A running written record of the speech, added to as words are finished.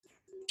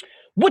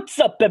What's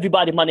up,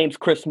 everybody? My name's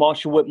Chris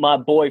Marshall with my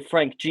boy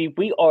Frank G.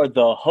 We are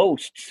the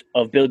hosts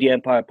of Build Your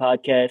Empire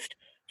podcast.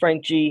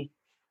 Frank G,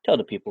 tell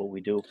the people what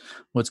we do.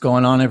 What's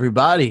going on,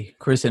 everybody?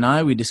 Chris and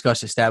I, we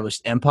discuss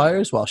established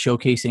empires while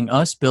showcasing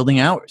us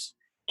building ours.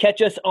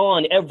 Catch us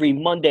on every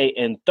Monday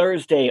and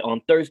Thursday. On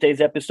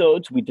Thursday's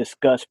episodes, we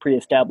discuss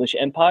pre-established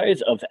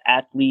empires of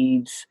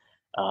athletes,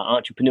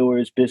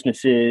 entrepreneurs,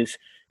 businesses.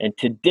 And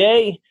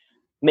today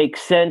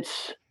makes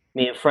sense.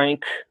 Me and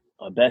Frank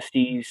are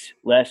besties.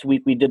 Last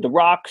week we did The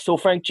Rock. So,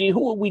 Frank G,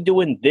 who are we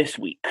doing this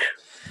week?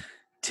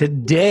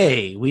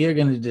 Today, we are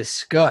going to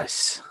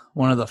discuss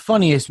one of the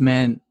funniest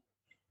men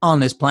on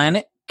this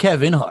planet,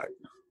 Kevin Hart.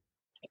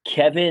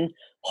 Kevin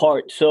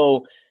Hart.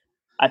 So,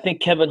 I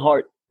think Kevin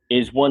Hart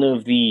is one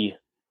of the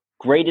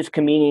greatest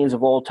comedians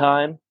of all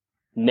time.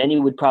 Many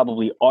would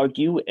probably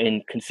argue,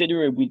 and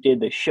considering we did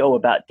the show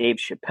about Dave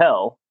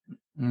Chappelle,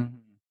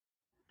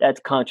 that's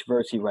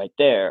controversy right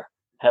there.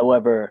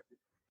 However,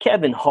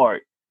 Kevin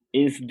Hart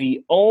is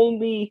the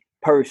only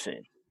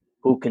person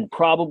who can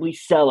probably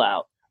sell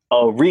out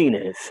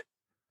arenas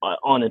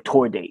on a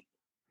tour date.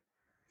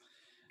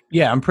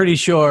 Yeah, I'm pretty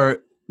sure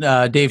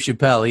Dave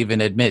Chappelle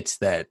even admits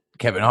that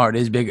Kevin Hart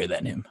is bigger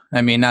than him.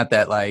 I mean, not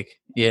that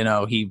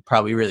he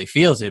probably really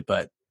feels it,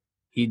 but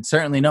he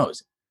certainly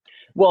knows.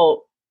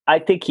 Well, I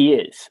think he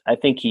is. I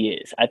think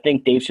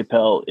Dave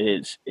Chappelle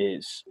is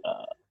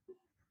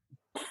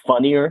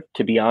funnier,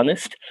 to be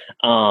honest.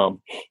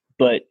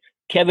 But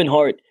Kevin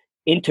Hart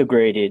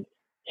integrated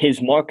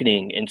his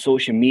marketing and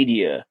social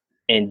media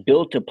and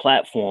built a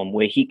platform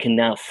where he can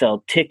now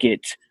sell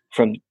tickets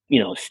from,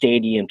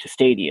 stadium to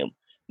stadium,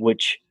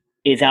 which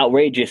is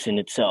outrageous in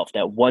itself,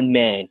 that one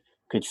man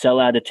could sell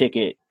out a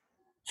ticket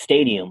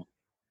stadium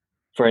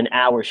for an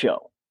hour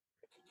show.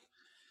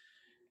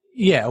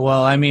 Yeah,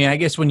 well, I mean, I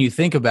guess when you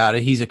think about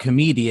it, he's a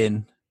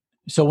comedian.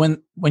 So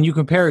when you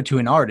compare it to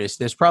an artist,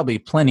 there's probably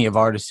plenty of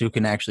artists who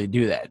can actually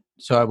do that.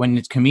 So when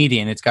it's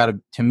comedian,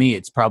 to me,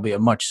 it's probably a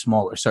much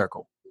smaller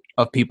circle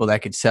of people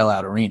that could sell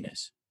out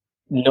arenas.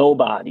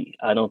 Nobody,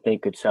 I don't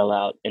think, could sell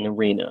out an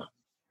arena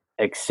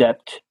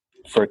except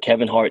for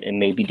Kevin Hart and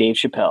maybe Dave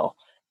Chappelle.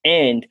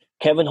 And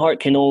Kevin Hart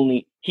can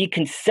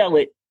sell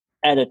it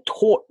at a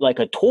tour, like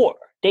a tour.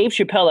 Dave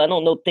Chappelle, I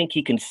don't think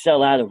he can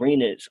sell out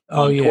arenas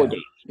on tour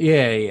dates.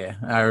 Yeah.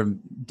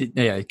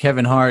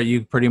 Kevin Hart,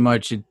 you pretty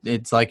much,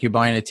 it's like you're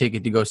buying a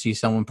ticket to go see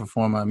someone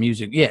perform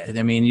music. Yeah,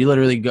 I mean, you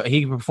literally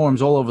he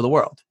performs all over the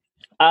world.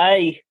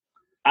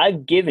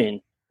 I've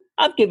given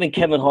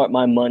Kevin Hart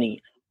my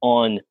money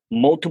on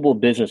multiple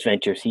business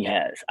ventures he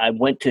has. I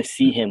went to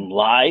see him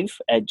live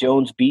at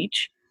Jones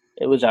Beach.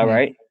 It was all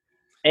right.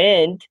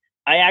 And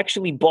I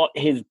actually bought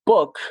his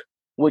book,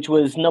 which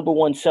was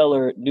 #1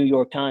 seller, New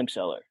York Times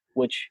seller,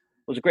 which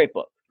was a great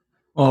book.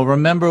 Well,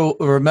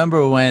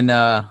 remember when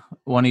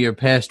one of your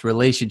past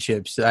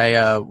relationships,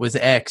 I was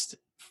asked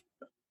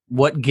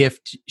what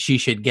gift she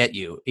should get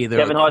you, either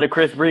Kevin Hart or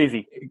Chris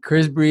Breezy.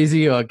 Chris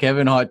Breezy or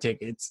Kevin Hart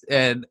tickets.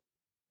 And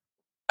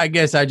I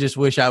guess I just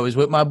wish I was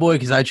with my boy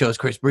because I chose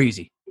Chris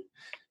Breezy.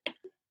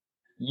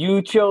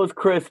 You chose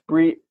Chris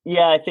Breezy.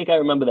 Yeah, I think I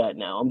remember that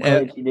now. I'm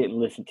glad she didn't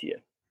listen to you.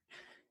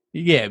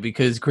 Yeah,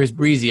 because Chris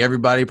Breezy,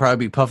 everybody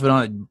probably be puffing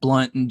on a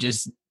blunt and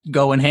just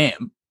going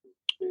ham.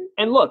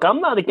 And look, I'm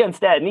not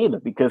against that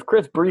neither, because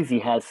Chris Breezy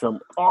has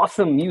some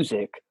awesome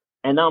music,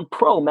 and I'm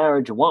pro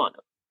marijuana.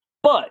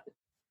 But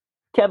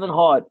Kevin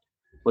Hart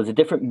was a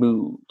different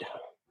mood.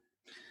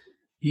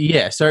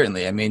 Yeah,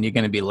 certainly. I mean, you're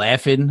going to be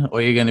laughing,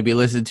 or you're going to be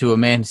listening to a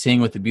man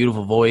sing with a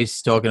beautiful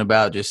voice talking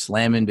about just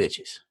slamming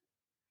bitches.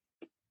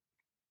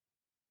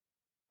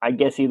 I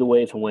guess either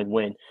way it's a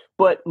win-win.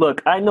 But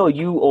look, I know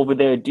you over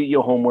there do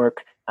your homework.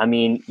 I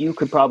mean, you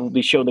could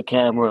probably show the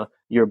camera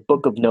your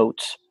book of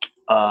notes.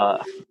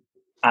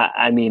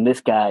 I mean,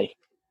 this guy,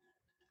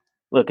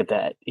 look at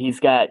that. He's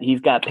got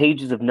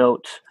pages of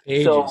notes.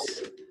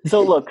 Pages.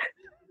 So look,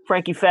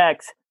 Frankie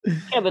Facts,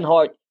 Kevin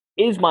Hart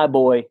is my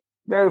boy.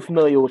 Very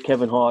familiar with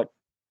Kevin Hart.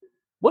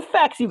 What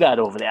facts you got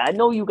over there? I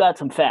know you got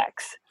some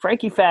facts.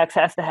 Frankie Facts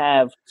has to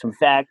have some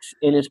facts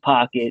in his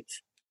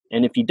pockets.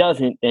 And if he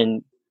doesn't,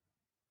 then,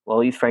 well,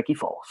 he's Frankie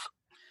Falls.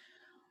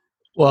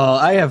 Well,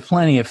 I have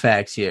plenty of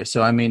facts here.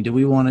 So, I mean, do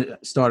we want to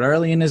start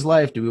early in his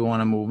life? Do we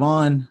want to move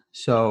on?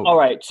 So, all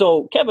right.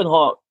 So, Kevin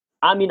Hart,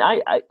 I mean,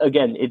 I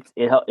again,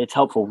 it's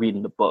helpful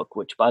reading the book,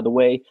 which, by the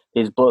way,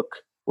 his book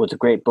was a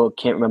great book.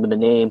 Can't remember the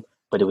name,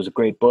 but it was a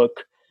great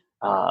book.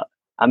 I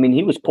mean,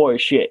 he was poor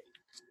as shit.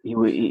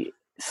 He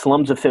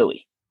slums of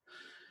Philly.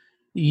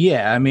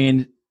 Yeah, I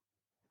mean,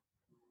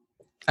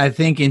 I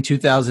think in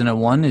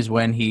 2001 is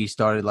when he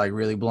started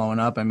really blowing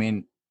up. I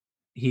mean,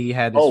 he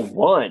had this,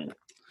 one.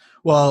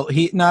 Well,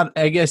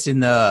 I guess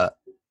in the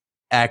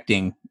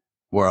acting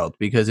world,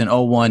 because in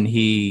 2001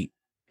 he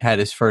had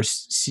his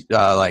first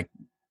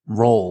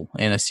role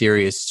in a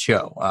serious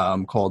show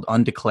called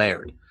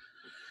Undeclared.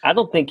 I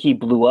don't think he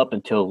blew up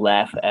until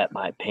Laugh at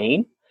My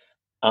Pain.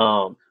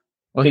 Well,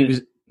 he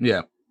was,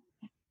 yeah.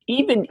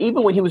 Even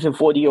when he was in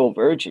 40-Year-Old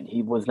Virgin,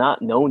 he was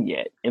not known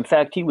yet. In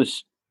fact, he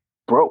was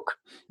broke.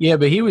 Yeah,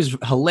 but he was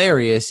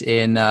hilarious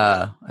in,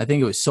 I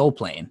think it was Soul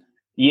Plane.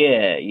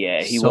 Yeah,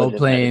 he Soul was in that as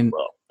Plane,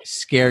 well.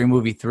 Scary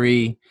Movie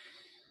 3.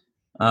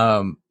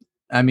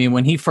 I mean,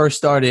 when he first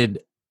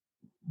started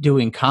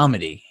doing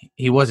comedy,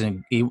 he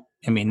wasn't.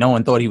 I mean, no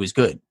one thought he was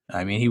good.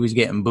 I mean, he was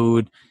getting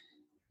booed.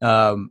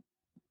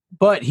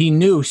 But he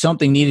knew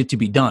something needed to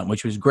be done,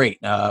 which was great.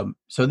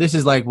 So this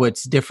is like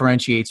what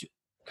differentiates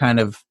kind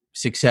of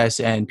success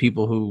and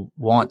people who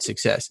want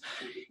success.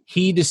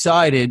 He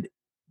decided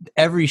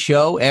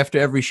after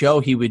every show,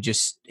 he would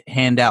just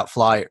hand out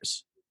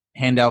flyers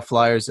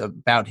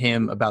about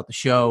him, about the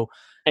show,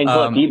 And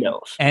collect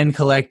emails. and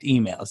collect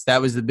emails.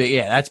 That was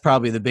that's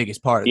probably the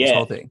biggest part of this Yeah.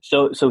 whole thing.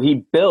 So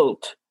he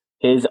built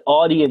his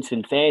audience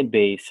and fan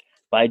base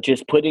by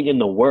just putting in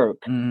the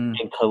work Mm.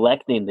 and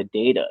collecting the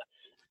data.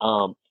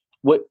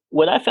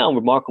 What I found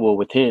remarkable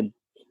with him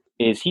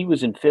is he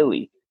was in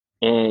Philly,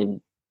 and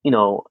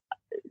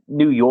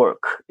New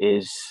York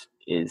is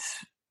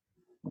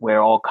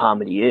where all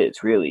comedy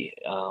is, really.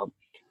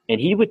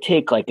 And he would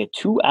take like a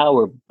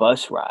 2-hour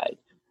bus ride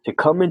to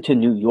come into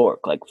New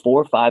York like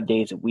 4 or 5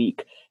 days a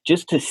week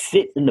just to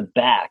sit in the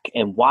back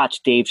and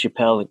watch Dave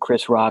Chappelle and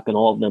Chris Rock and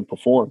all of them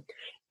perform.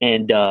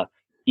 And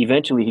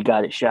eventually he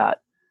got his shot.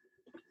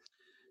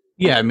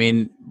 Yeah, I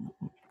mean,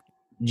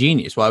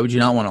 genius. Why would you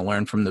not want to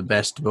learn from the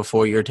best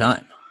before your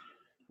time?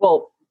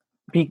 Well,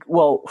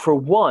 for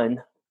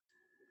one,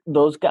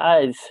 those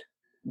guys,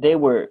 they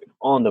were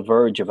on the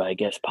verge of, I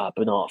guess,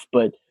 popping off.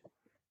 But,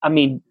 I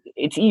mean,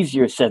 it's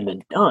easier said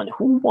than done.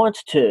 Who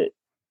wants to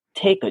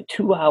take a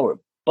 2-hour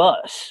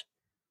bus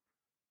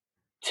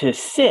to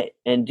sit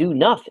and do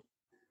nothing?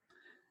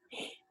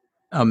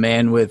 A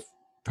man with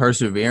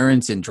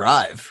perseverance and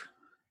drive.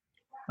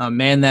 A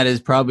man that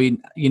is probably,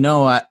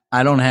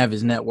 I don't have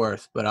his net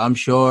worth, but I'm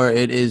sure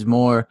it is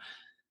more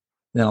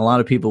than a lot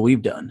of people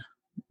we've done.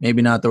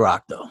 Maybe not The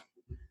Rock, though.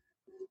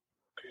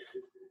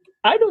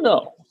 I don't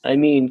know. I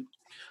mean,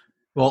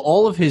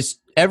 well,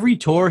 every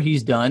tour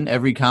he's done,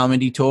 every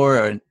comedy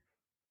tour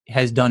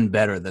has done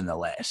better than the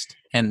last.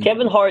 And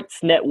Kevin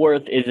Hart's net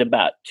worth is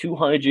about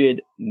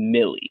 200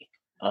 milli.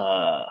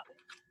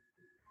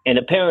 And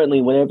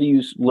apparently, whenever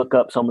you look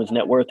up someone's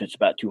net worth, it's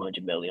about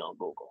 200 milli on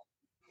Google.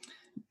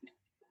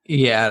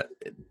 Yeah,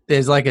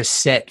 there's like a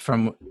set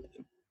from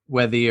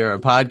whether you're a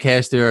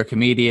podcaster or a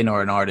comedian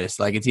or an artist.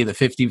 Like it's either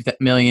 50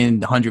 million,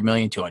 100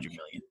 million, 200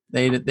 million.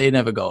 They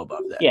never go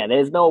above that. Yeah,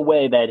 there's no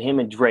way that him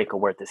and Drake are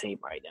worth the same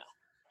right now.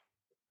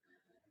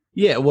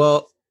 Yeah,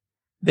 well,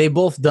 they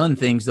both done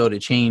things though to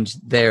change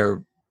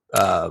their,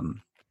 what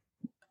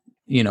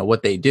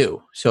they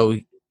do. So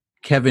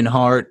Kevin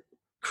Hart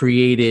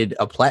created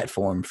a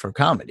platform for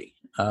comedy.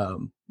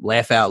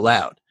 Laugh Out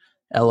Loud,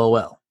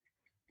 LOL.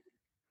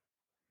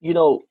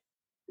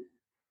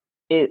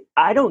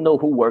 I don't know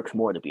who works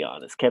more, to be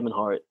honest, Kevin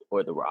Hart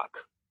or The Rock.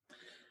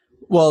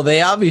 Well,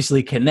 they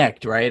obviously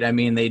connect, right? I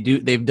mean,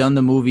 they've done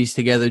the movies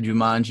together,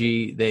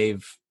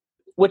 Jumanji.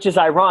 Which is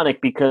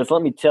ironic because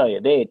let me tell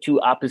you, they had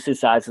two opposite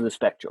sides of the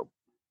spectrum.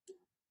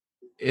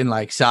 In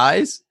like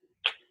size?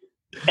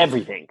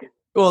 Everything.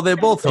 Well, they're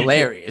both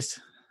hilarious.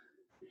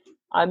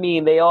 I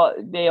mean, they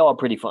are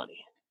pretty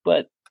funny,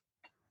 but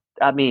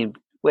I mean,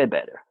 we're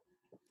better.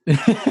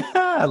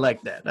 I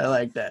like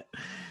that.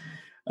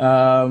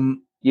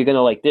 You're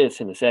gonna like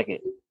this in a second.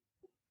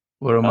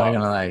 What am I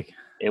gonna like?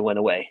 It went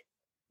away.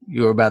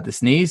 You were about to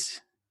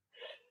sneeze?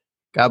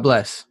 God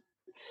bless.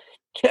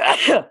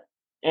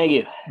 Thank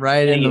you.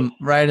 Right in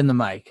the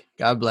mic.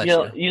 God bless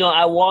you.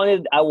 I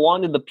wanted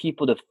the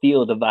people to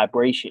feel the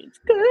vibrations.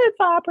 Good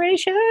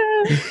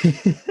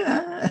vibrations.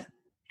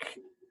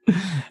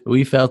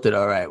 We felt it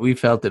all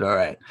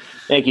right.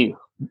 Thank you.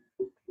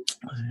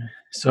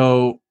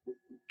 So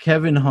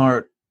Kevin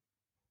Hart,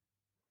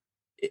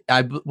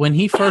 when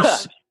he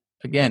first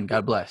again,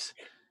 God bless.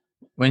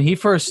 When he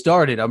first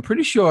started, I'm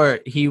pretty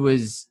sure he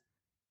was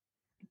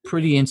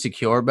pretty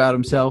insecure about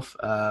himself.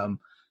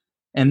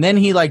 And then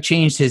he like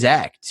changed his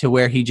act to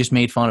where he just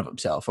made fun of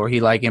himself, or he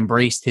like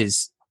embraced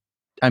he's,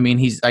 I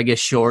guess,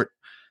 short.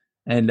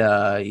 And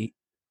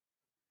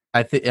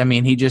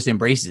he just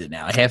embraces it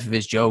now. Half of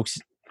his jokes.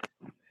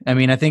 I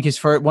mean, I think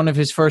one of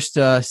his first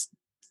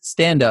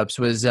stand-ups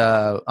was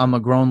I'm a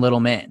grown little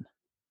man.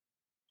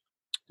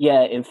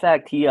 Yeah, in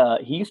fact, he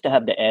used to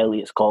have the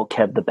alias called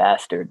Kev the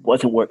Bastard.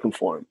 Wasn't working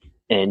for him,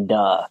 and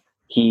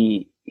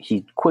he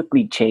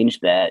quickly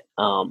changed that.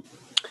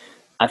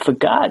 I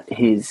forgot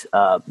his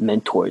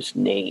mentor's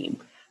name,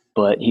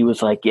 but he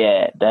was like,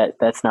 "Yeah,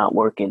 that's not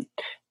working,"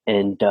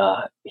 and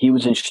he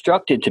was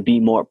instructed to be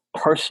more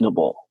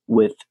personable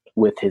with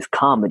his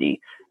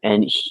comedy.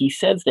 And he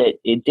says that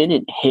it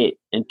didn't hit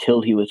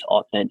until he was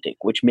authentic,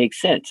 which makes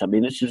sense. I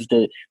mean, this is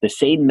the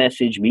same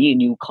message me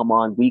and you come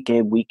on week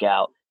in, week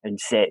out and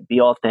say,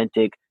 be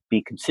authentic,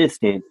 be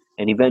consistent,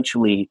 and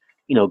eventually,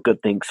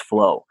 good things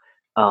flow.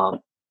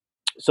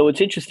 So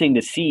it's interesting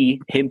to see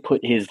him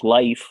put his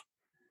life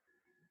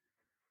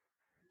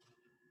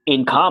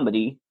in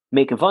comedy,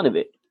 making fun of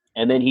it.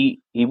 And then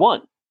he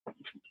won.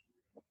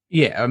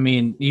 Yeah, I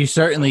mean, you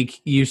certainly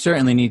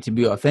need to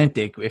be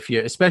authentic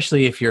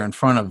especially if you're in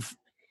front of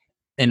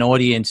an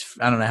audience,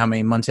 I don't know how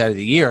many months out of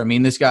the year. I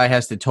mean, this guy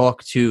has to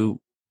talk to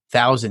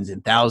thousands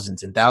and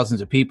thousands and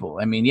thousands of people.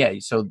 I mean, yeah,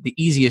 so the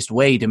easiest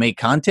way to make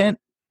content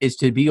is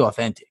to be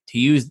authentic, to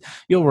use,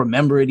 you'll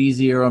remember it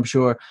easier, I'm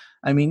sure.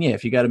 I mean, yeah,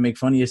 if you got to make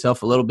fun of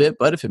yourself a little bit,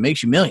 but if it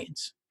makes you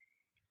millions.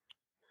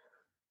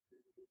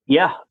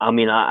 Yeah, I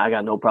mean, I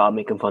got no problem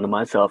making fun of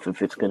myself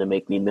if it's going to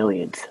make me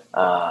millions.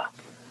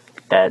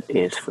 That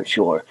is for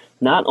sure.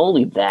 Not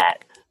only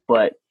that,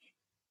 but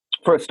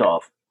first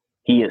off,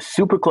 he is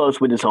super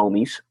close with his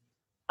homies.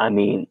 I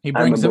mean, He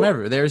brings them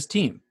everywhere. They're his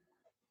team.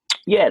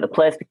 Yeah, the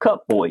Plastic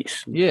Cup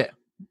Boys. Yeah,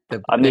 they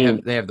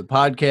have the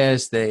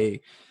podcast.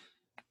 They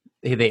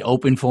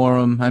open for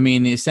him. I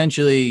mean,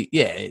 essentially,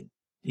 yeah,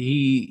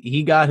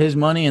 he got his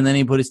money and then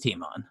he put his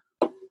team on.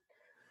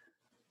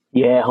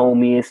 Yeah,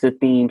 homie, it's the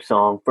theme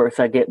song. First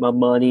I get my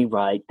money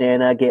right,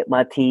 then I get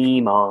my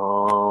team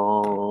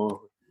on.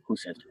 Who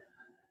says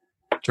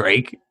that?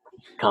 Drake.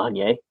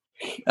 Kanye.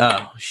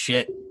 Oh,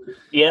 shit.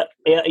 Yeah,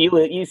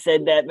 you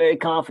said that very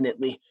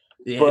confidently.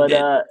 Yeah,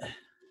 but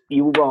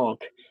you were wrong.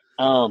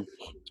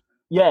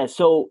 Yeah,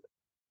 so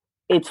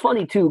it's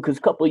funny too, because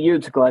a couple of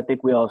years ago, I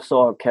think we all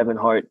saw Kevin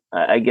Hart.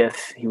 I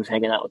guess he was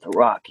hanging out with The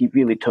Rock. He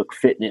really took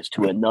fitness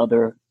to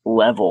another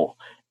level.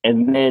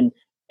 And then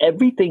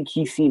everything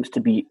he seems to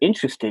be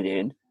interested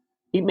in,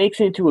 he makes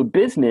it into a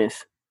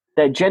business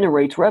that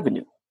generates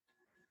revenue.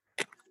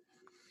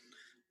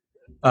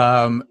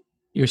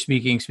 You're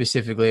speaking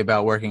specifically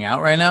about working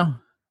out right now?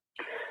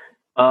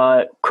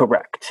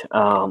 Correct.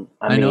 I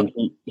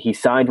mean, he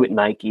signed with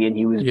Nike, and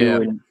he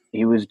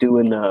was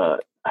doing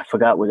I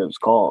forgot what it was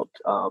called.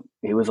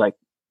 It was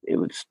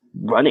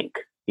running.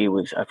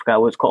 I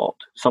forgot what it's called.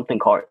 Something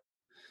card.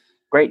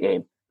 Great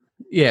name.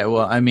 Yeah,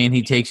 well, I mean,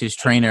 he takes his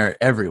trainer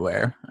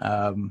everywhere.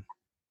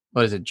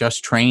 What is it?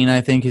 Just Train,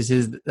 I think, is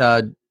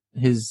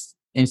his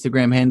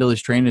Instagram handle,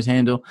 his trainer's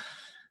handle.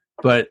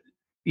 But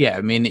yeah,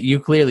 I mean, you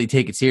clearly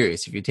take it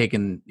serious if you're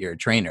taking your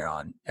trainer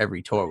on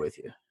every tour with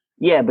you.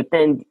 Yeah, but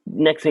then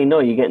next thing you know,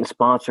 you're getting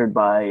sponsored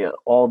by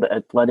all the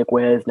athletic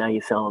wears. Now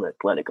you're selling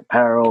athletic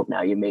apparel.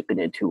 Now you're making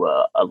it into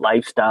a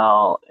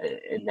lifestyle,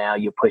 and now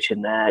you're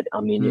pushing that.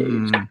 I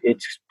mean,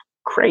 it's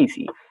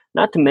crazy.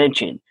 Not to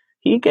mention,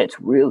 he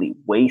gets really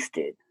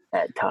wasted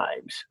at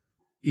times.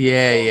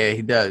 Yeah,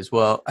 he does.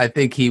 Well, I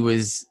think he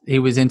was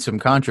in some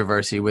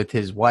controversy with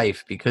his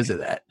wife because of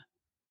that.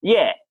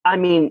 Yeah, I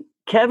mean,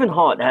 Kevin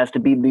Hart has to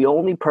be the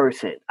only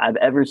person I've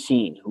ever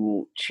seen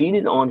who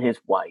cheated on his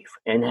wife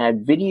and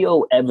had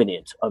video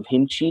evidence of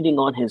him cheating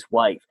on his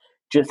wife,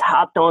 just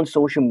hopped on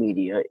social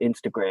media,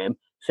 Instagram,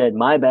 said,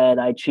 "My bad,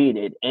 I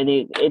cheated," and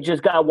it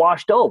just got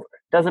washed over.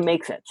 Doesn't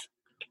make sense.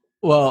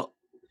 Well,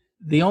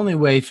 the only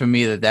way for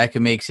me that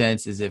could make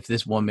sense is if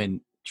this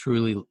woman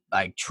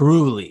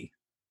truly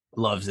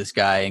loves this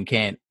guy and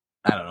can't,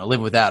 I don't know,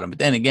 live without him. But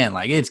then again,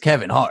 it's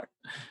Kevin Hart.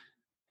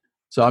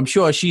 So I'm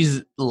sure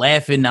she's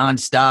laughing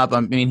nonstop. I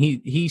mean,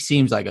 he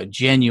seems like a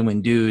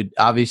genuine dude.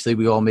 Obviously,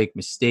 we all make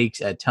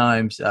mistakes at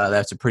times.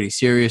 That's a pretty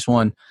serious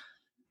one.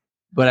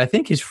 But I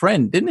think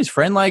didn't his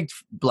friend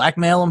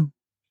blackmail him?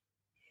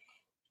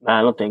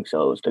 I don't think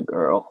so. It was the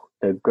girl.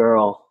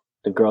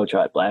 The girl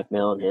tried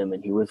blackmailing him,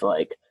 and he was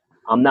like,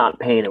 "I'm not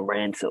paying a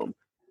ransom.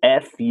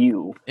 F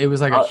you." It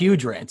was like a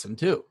huge ransom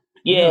too.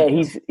 Yeah,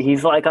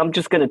 he's like, "I'm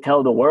just gonna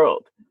tell the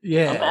world."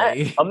 Yeah.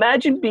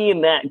 Imagine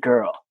being that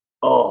girl.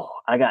 Oh,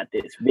 I got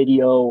this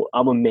video.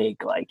 I'm gonna make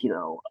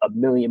 $1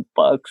 million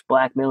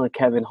blackmailing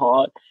Kevin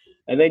Hart.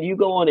 And then you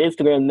go on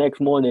Instagram the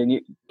next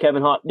morning,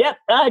 Kevin Hart, "Yep,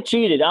 I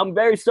cheated. I'm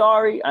very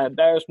sorry. I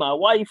embarrassed my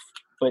wife,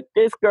 but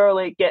this girl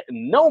ain't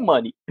getting no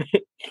money."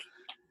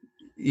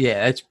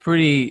 Yeah, that's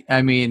pretty,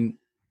 I mean,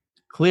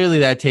 clearly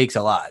that takes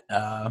a lot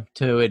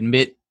to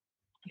admit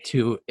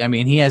to. I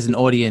mean, he has an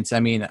audience.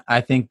 I mean,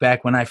 I think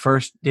back when I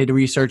first did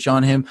research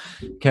on him,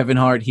 Kevin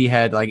Hart, he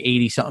had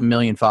 80-something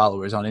million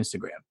followers on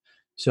Instagram.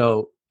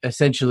 So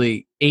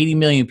essentially 80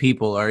 million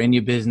people are in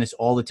your business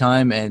all the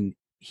time. And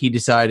he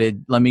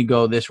decided, let me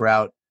go this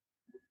route.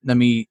 Let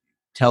me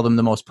tell them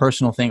the most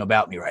personal thing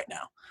about me right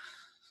now.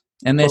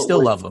 And they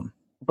still love him.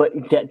 But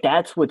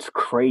that's what's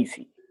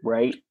crazy,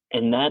 right?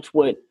 And that's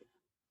what,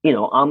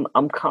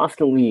 I'm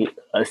constantly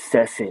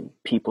assessing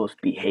people's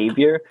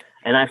behavior.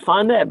 And I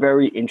find that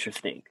very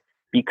interesting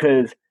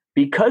because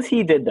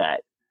he did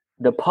that,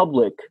 the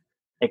public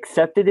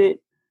accepted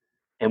it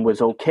and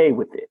was okay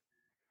with it.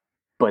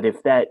 But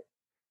if that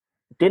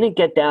didn't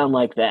get down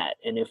like that,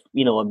 and if,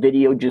 a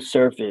video just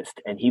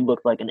surfaced and he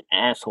looked like an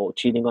asshole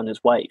cheating on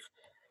his wife,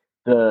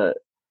 the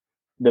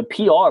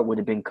PR would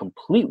have been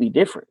completely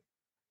different.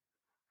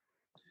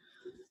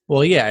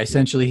 Well, yeah,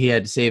 essentially he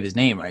had to save his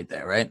name right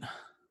there, right?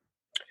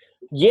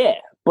 Yeah,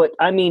 but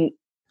I mean,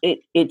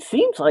 it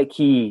seems like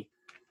he's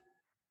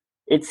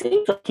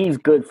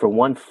good for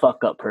one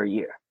fuck up per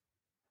year.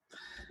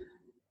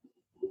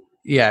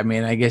 Yeah, I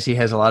mean, I guess he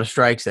has a lot of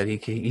strikes that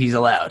he's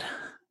allowed.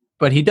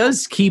 But he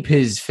does keep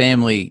his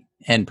family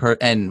and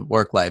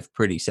work life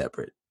pretty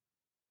separate.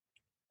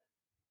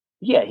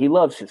 Yeah, he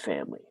loves his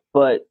family.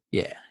 But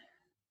yeah,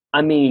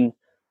 I mean,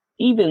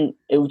 even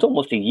it was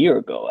almost a year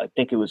ago. I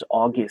think it was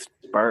August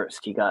 1st.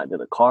 He got into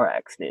the car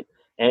accident,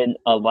 and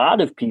a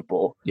lot of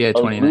people, Yeah,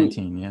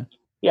 2019. Yeah.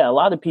 yeah, a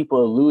lot of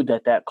people allude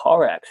that that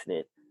car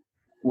accident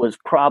was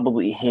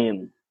probably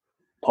him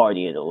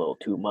partying a little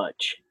too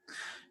much.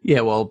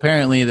 Yeah, well,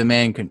 apparently the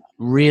man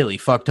really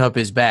fucked up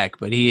his back,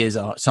 but he is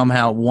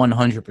somehow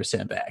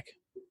 100% back.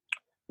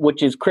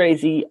 Which is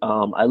crazy.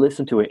 I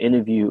listened to an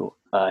interview.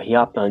 He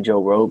hopped on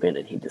Joe Rogan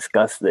and he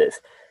discussed this,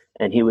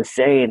 and he was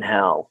saying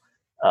how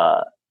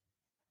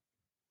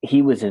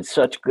he was in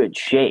such good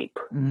shape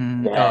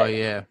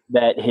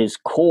that his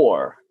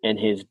core and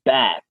his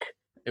back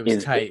it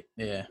was tight.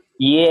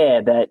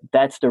 Yeah,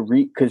 that's the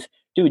because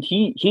dude,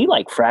 he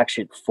like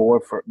fractured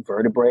 4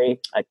 vertebrae.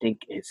 I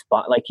think his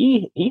spine, like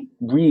he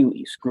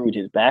really screwed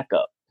his back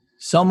up.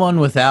 Someone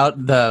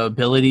without the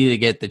ability to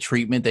get the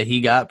treatment that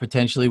he got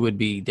potentially would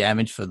be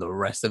damaged for the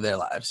rest of their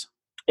lives.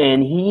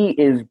 And he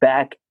is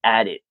back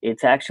at it.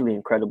 It's actually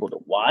incredible to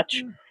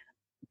watch,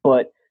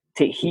 but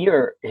to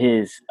hear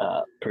his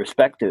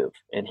perspective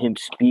and him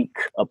speak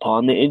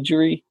upon the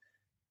injury,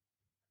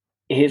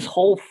 his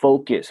whole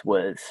focus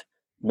was,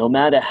 no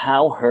matter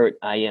how hurt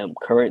I am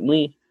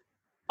currently,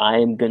 I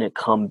am going to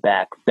come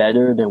back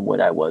better than what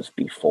I was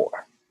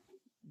before.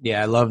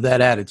 Yeah, I love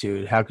that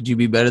attitude. How could you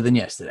be better than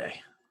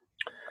yesterday?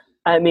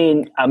 I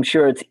mean, I'm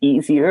sure it's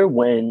easier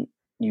when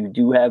you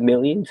do have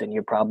millions and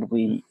you're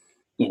probably,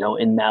 in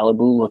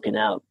Malibu looking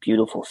out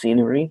beautiful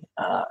scenery.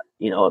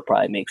 It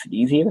probably makes it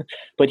easier.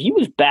 But he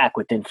was back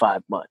within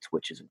 5 months,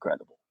 which is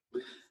incredible.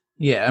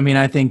 Yeah, I mean,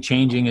 I think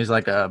changing is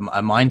like a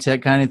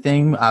mindset kind of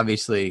thing.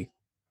 Obviously,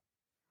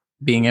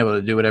 being able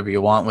to do whatever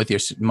you want with your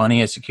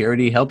money as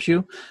security helps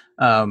you.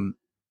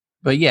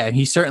 But yeah,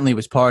 he certainly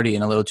was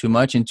partying a little too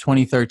much. In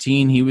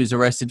 2013, he was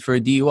arrested for a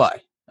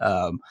DUI.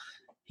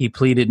 He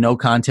pleaded no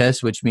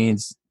contest, which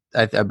means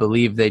I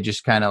believe they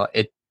just kind of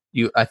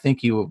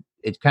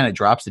it kind of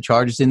drops the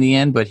charges in the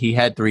end. But he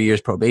had 3 years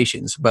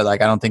probations. But I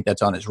don't think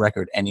that's on his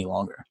record any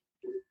longer.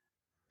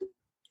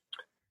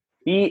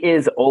 He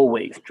is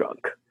always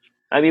drunk.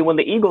 I mean, when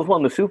the Eagles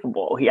won the Super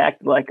Bowl, he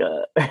acted like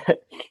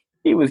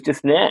he was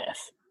just an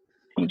ass.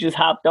 He just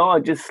hopped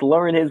on, just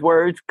slurring his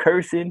words,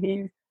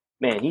 cursing.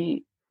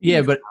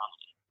 But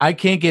I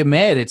can't get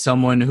mad at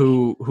someone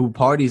who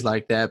parties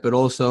like that, but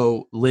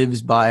also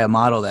lives by a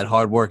model that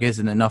hard work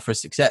isn't enough for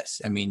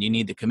success. I mean, you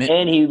need the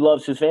commitment. And he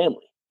loves his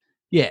family.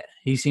 Yeah,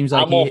 he seems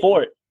like I'm all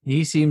for it.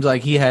 He seems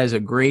like he has a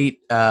great,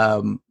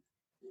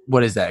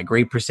 what is that? A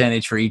great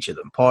percentage for each of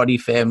them: party,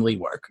 family,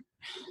 work.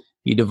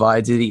 He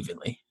divides it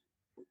evenly.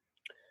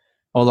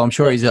 Although I'm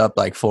sure he's up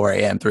like 4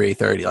 a.m.,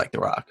 3:30 like The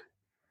Rock.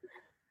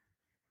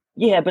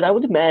 Yeah, but I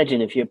would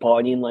imagine if you're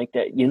partying like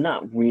that, you're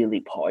not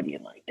really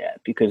partying like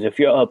that. Because if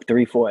you're up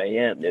 3, 4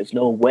 a.m., there's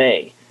no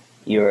way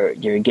you're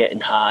getting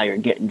high or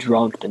getting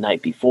drunk the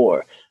night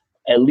before,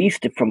 at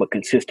least from a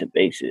consistent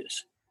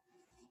basis.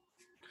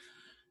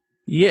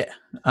 Yeah.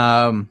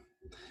 I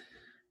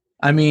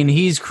mean,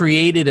 he's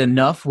created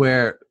enough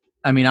where,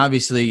 I mean,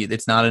 obviously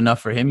it's not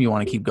enough for him. You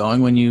want to keep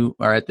going when you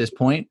are at this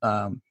point.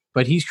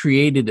 But he's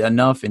created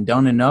enough and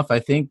done enough. I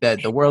think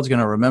that the world's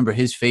going to remember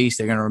his face.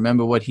 They're going to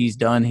remember what he's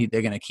done.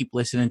 They're going to keep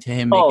listening to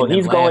him.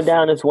 He's going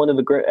down as one of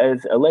the great,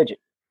 as a legend.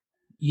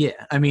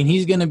 Yeah, I mean,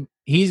 he's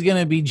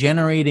gonna be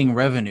generating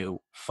revenue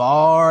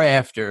far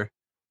after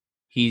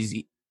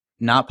he's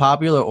not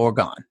popular or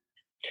gone.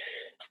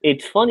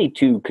 It's funny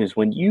too, because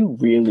when you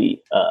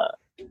really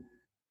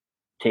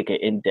take an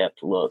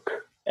in-depth look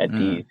at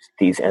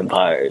these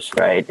empires,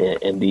 right,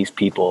 and these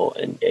people,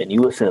 and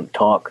you listen to them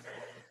talk.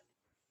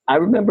 I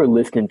remember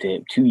listening to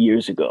him 2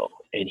 years ago,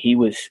 and he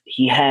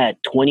had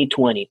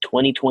 2020,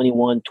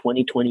 2021,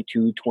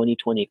 2022,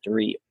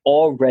 2023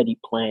 already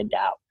planned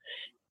out.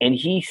 And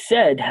he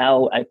said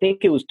how, I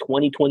think it was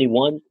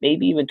 2021,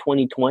 maybe even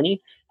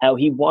 2020, how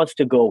he wants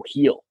to go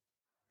heel.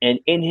 And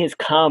in his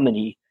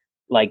comedy,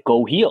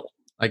 go heel.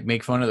 Like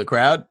make fun of the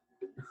crowd?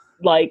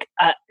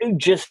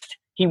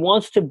 He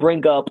wants to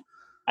bring up,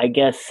 I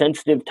guess,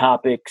 sensitive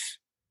topics,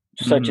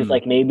 such as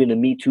maybe the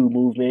Me Too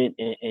movement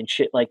and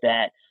shit like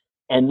that.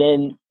 And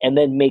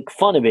then make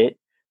fun of it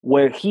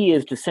where he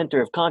is the center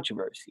of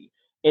controversy.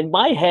 In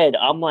my head,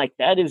 I'm like,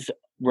 that is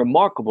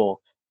remarkable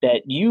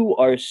that you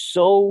are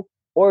so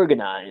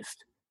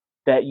organized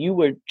that you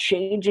were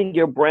changing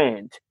your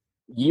brand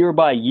year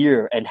by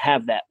year and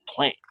have that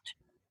planned.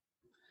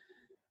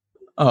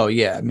 Oh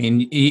yeah, I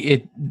mean,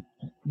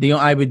 the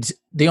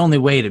only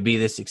way to be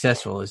this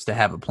successful is to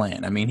have a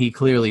plan. I mean, he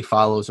clearly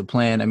follows a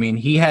plan. I mean,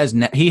 he has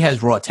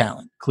raw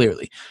talent.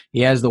 Clearly,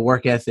 he has the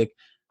work ethic.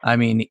 I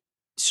mean,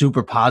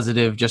 super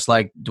positive, just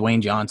like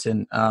Dwayne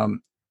Johnson.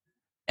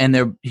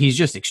 And he's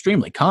just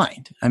extremely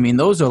kind. I mean,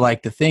 those are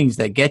like the things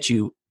that get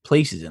you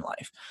places in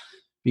life.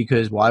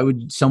 Because why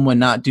would someone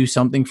not do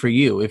something for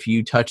you if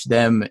you touch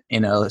them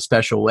in a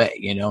special way,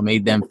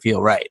 made them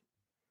feel right?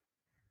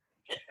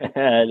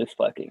 This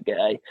fucking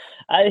guy.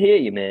 I hear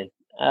you, man.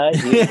 I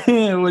hear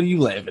you. What are you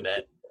laughing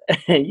at?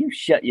 You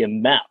shut your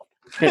mouth.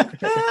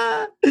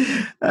 I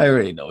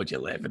already know what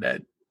you're laughing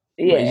at.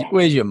 Yeah.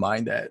 Where's your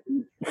mind at?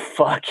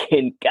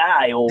 fucking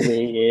guy over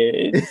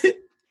here.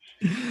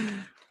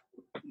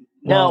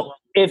 Now, Well,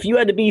 if you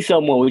had to be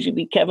someone, would you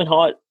be Kevin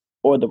Hart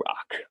or The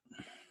Rock?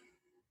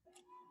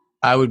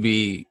 I would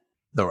be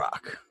The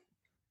Rock.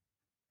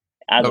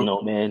 I don't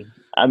know, man.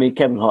 I mean,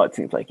 Kevin Hart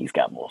seems like he's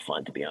got more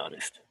fun, to be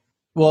honest.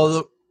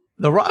 Well,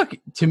 the Rock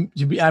to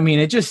be. I mean,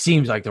 it just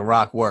seems like The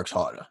Rock works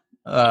harder.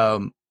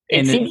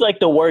 It seems like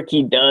the work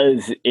he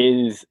does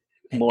is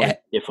more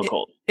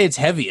difficult. It's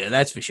heavier,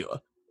 that's for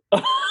sure.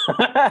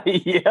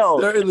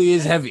 Yo, Certainly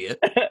is heavier.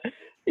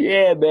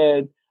 Yeah,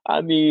 man.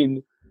 I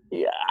mean,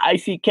 I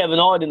see Kevin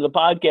Hart in the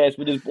podcast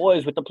with his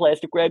boys with the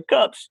plastic red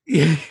cups.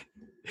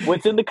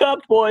 What's in the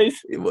cups, boys?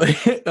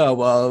 Oh,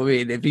 well, I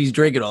mean, if he's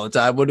drinking all the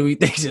time, what do we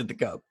think's in the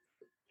cup?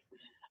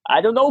 I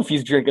don't know if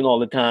he's drinking all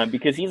the time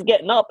because he's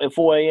getting up at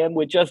 4 a.m.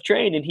 with Just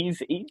Train, and he's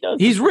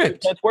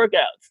ripped. Intense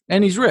workouts.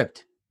 And he's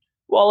ripped.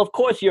 Well, of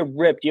course you're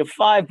ripped. You're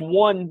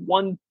 5'1",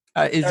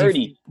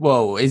 130.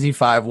 Whoa, is he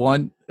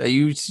 5'1"? Are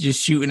you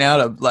just shooting out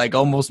of like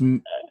almost?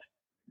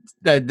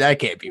 That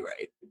can't be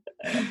right.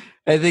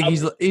 I think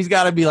he's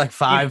got to be like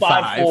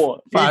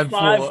 5'5".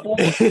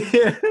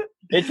 5'4".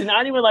 It's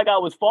not even like I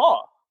was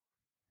far.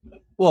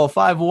 Well,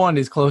 5'1"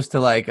 is close to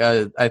like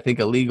I think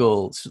a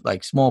legal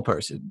like small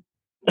person.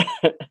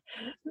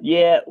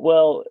 Yeah,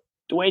 well,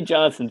 Dwayne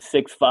Johnson's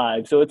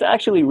 6'5", so it's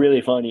actually really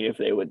funny if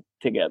they were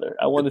together.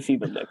 I want to see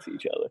them next to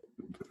each other.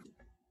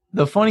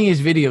 The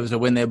funniest videos are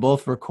when they're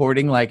both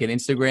recording like an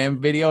Instagram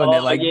video and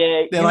they're like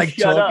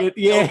talking. Up.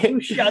 Yeah, no,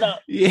 you shut up.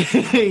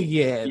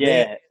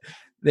 yeah.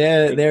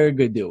 They're a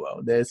good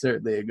duo. They're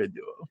certainly a good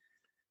duo.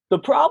 The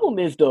problem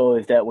is though,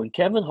 is that when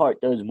Kevin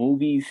Hart does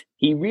movies,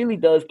 he really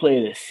does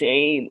play the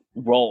same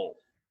role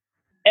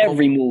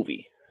every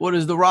movie. What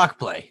does The Rock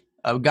play?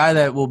 A guy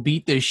that will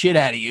beat the shit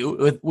out of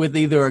you with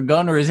either a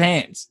gun or his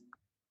hands.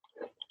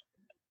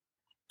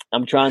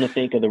 I'm trying to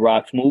think of The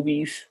Rock's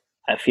movies.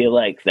 I feel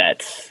like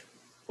that's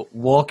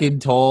Walking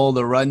Tall,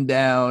 The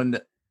Rundown.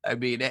 I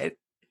mean,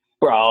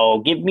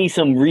 bro, give me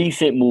some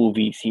recent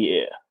movies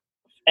here.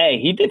 Hey,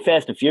 he did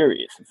Fast and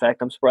Furious. In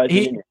fact, I'm surprised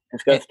he didn't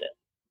discuss that.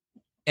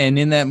 And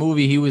in that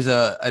movie, he was,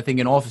 I think,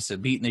 an officer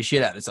beating the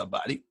shit out of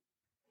somebody.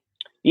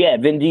 Yeah,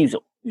 Vin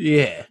Diesel.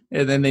 Yeah,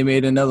 and then they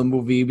made another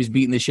movie. He was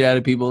beating the shit out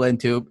of people then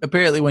too.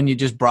 Apparently, when you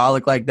just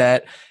brolic like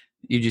that,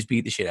 you just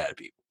beat the shit out of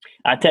people.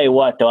 I tell you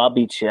what, though, I'll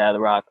beat the shit out of The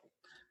Rock.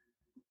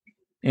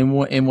 In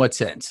what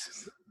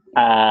sense?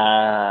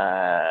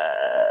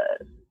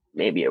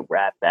 Maybe a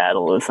rap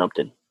battle or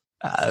something.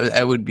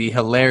 That would be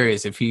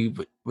hilarious if he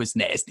was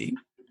nasty.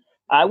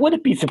 I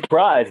wouldn't be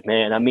surprised,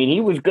 man. I mean,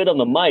 he was good on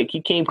the mic.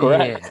 He came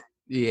correct.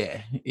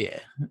 Yeah.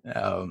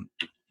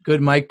 Good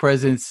mic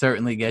presence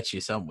certainly gets you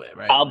somewhere,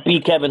 right? I'll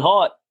beat Kevin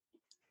Hart.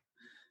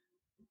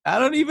 I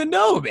don't even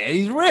know, man.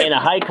 He's ripped. In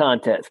a height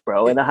contest,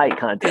 bro. In a height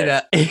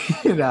contest.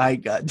 In a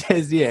height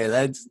contest.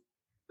 Yeah,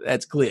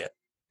 that's clear.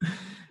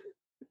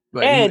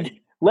 But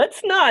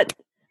let's not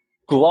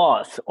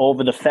gloss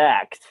over the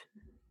fact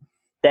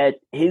that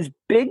his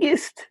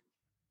biggest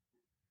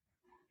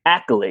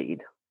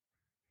accolade,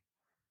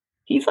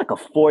 he's like a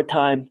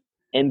 4-time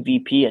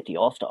MVP at the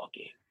All-Star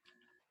game.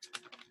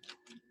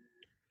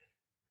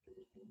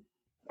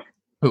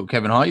 Who,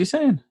 Kevin Hart, you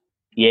saying?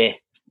 Yeah.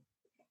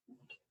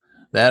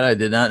 That I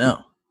did not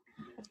know.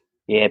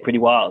 Yeah, pretty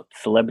wild.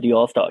 Celebrity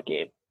All-Star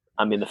game.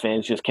 I mean, the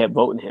fans just kept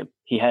voting him.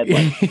 He had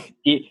like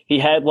he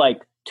had like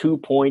 2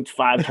 points,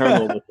 5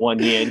 turnovers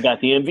one year and got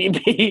the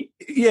MVP.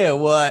 Yeah,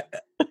 well,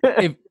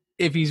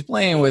 if he's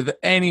playing with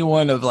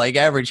anyone of like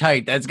average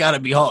height, that's got to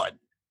be hard.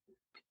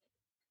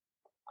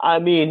 I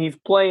mean, he's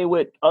playing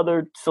with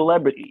other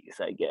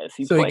celebrities, I guess.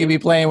 He could be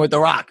playing with The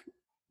Rock.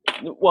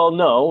 Well,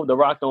 no, The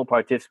Rock don't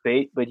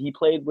participate, but he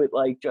played with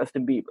like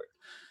Justin Bieber.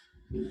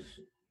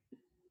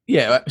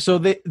 Yeah, so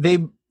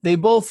they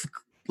both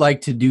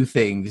like to do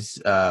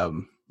things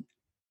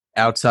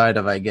outside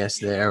of, I guess,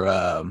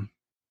 their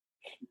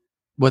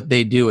what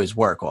they do is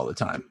work all the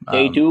time.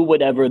 They do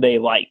whatever they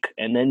like,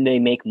 and then they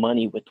make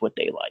money with what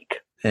they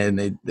like. And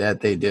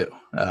they do.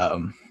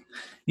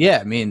 Yeah,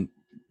 I mean,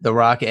 The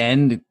Rock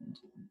and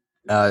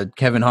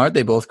Kevin Hart,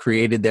 they both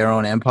created their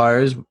own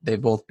empires. They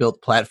both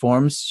built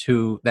platforms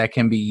that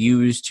can be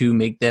used to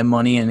make them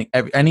money, and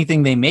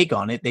anything they make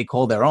on it, they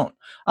call their own.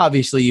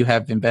 Obviously, you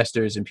have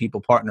investors and people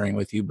partnering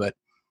with you, but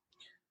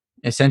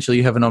essentially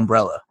you have an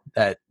umbrella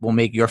that will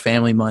make your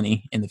family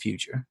money in the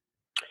future.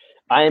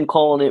 I am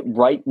calling it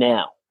right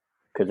now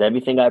because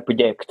everything I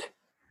predict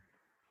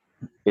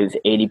is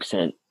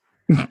 80%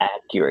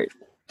 accurate.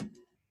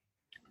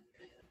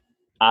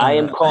 I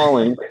am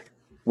calling...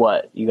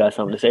 What? You got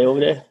something to say over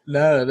there?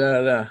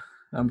 No.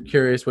 I'm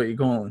curious what you're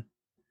calling.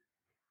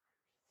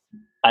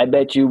 I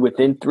bet you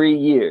within 3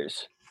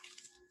 years,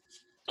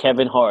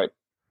 Kevin Hart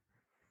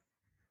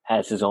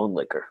has his own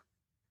liquor.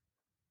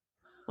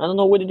 I don't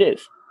know what it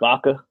is.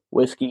 Vodka,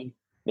 whiskey,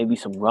 maybe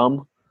some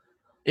rum.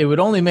 It would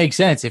only make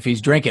sense if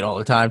he's drinking all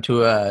the time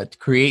to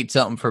create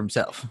something for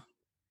himself.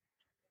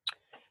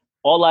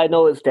 All I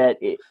know is that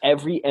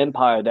every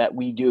empire that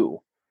we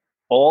do,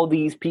 all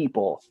these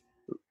people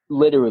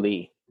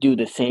literally do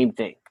the same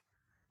thing.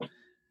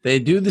 They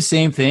do the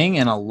same thing,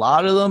 and a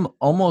lot of them,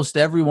 almost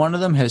every one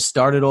of them, has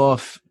started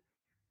off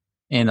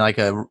in like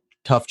a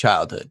tough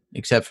childhood,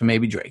 except for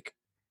maybe Drake.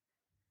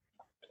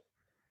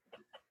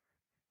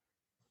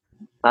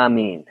 I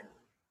mean,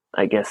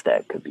 I guess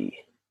that could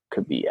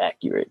be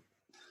accurate.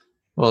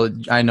 Well,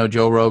 I know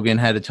Joe Rogan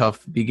had a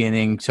tough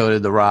beginning. So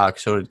did The Rock.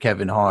 So did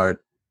Kevin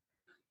Hart.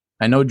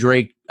 I know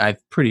Drake. I'm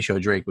pretty sure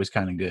Drake was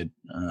kind of good,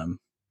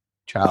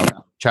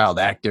 child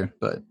actor.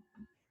 But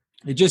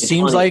it just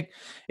seems like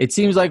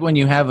when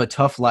you have a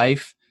tough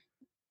life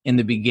in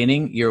the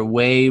beginning, you're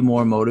way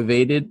more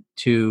motivated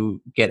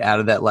to get out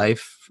of that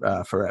life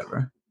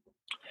forever.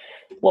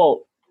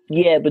 Well,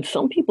 yeah, but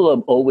some people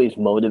are always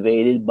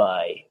motivated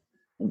by,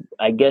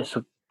 I guess,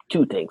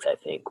 two things. I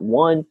think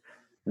one,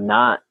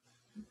 not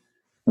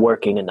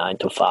working a 9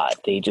 to 5.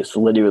 They just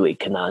literally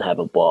cannot have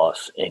a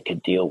boss and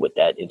could deal with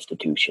that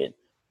institution.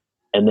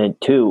 And then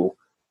two,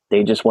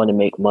 they just want to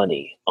make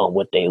money on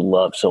what they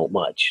love so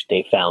much.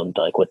 They found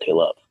like what they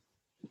love.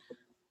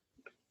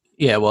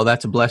 Yeah, well,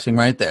 that's a blessing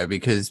right there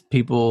because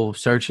people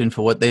searching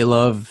for what they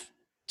love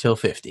till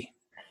 50.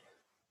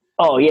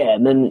 Oh yeah,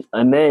 and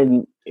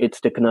then it's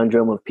the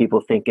conundrum of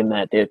people thinking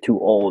that they're too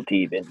old to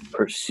even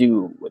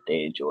pursue what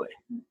they enjoy,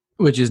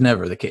 which is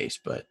never the case,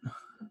 but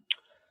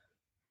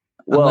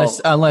well,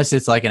 unless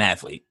it's like an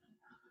athlete.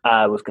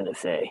 I was gonna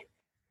say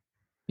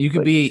you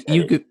could be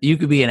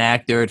an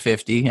actor at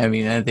 50. I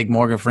mean, I think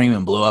Morgan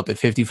Freeman blew up at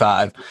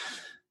 55.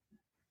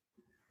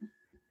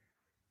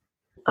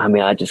 I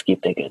mean, I just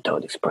keep thinking of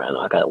Tony Soprano.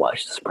 I gotta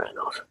watch The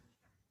Sopranos.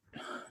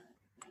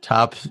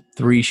 Top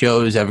 3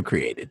 shows ever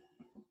created.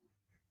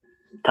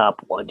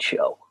 Top 1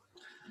 show.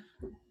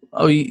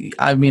 Oh,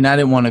 I mean, I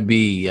didn't want to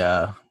be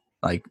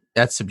like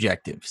that's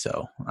subjective,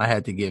 so I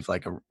had to give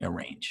like a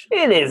range.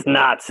 It is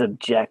not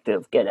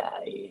subjective. Get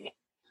out of here.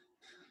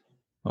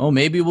 Oh,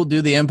 maybe we'll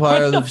do the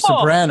Empire of the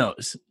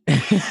Sopranos.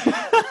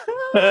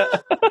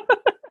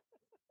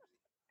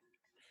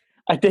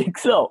 I think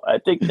so. I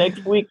think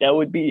next week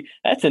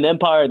that's an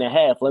empire and a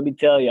half. Let me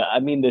tell you. I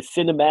mean, the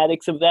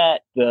cinematics of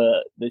that,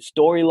 the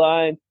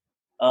storyline.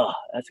 Oh,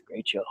 that's a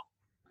great show.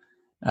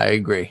 I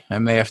agree. I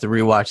may have to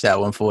rewatch that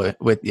one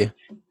with you.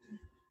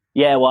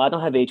 Yeah, well, I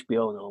don't have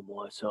HBO no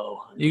more, so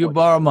you can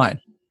borrow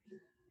mine.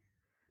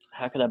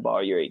 How can I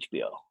borrow your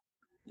HBO?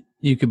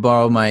 You could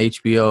borrow my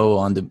HBO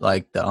on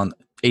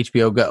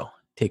HBO Go.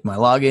 Take my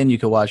login. You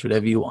can watch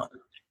whatever you want.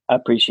 I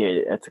appreciate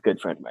it. That's a good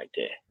friend right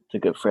there. It's a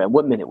good friend.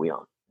 What minute we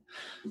on?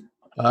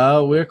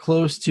 We're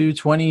close to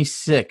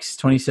 26,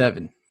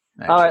 27.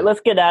 Actually. All right,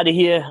 let's get out of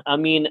here. I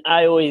mean,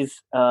 I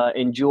always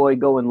enjoy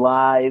going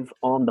live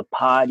on the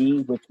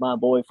potty with my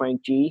boy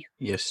Frank G.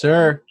 Yes,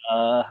 sir.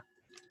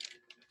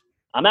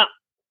 I'm out.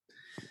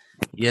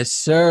 Yes,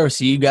 sir.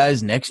 See you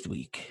guys next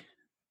week.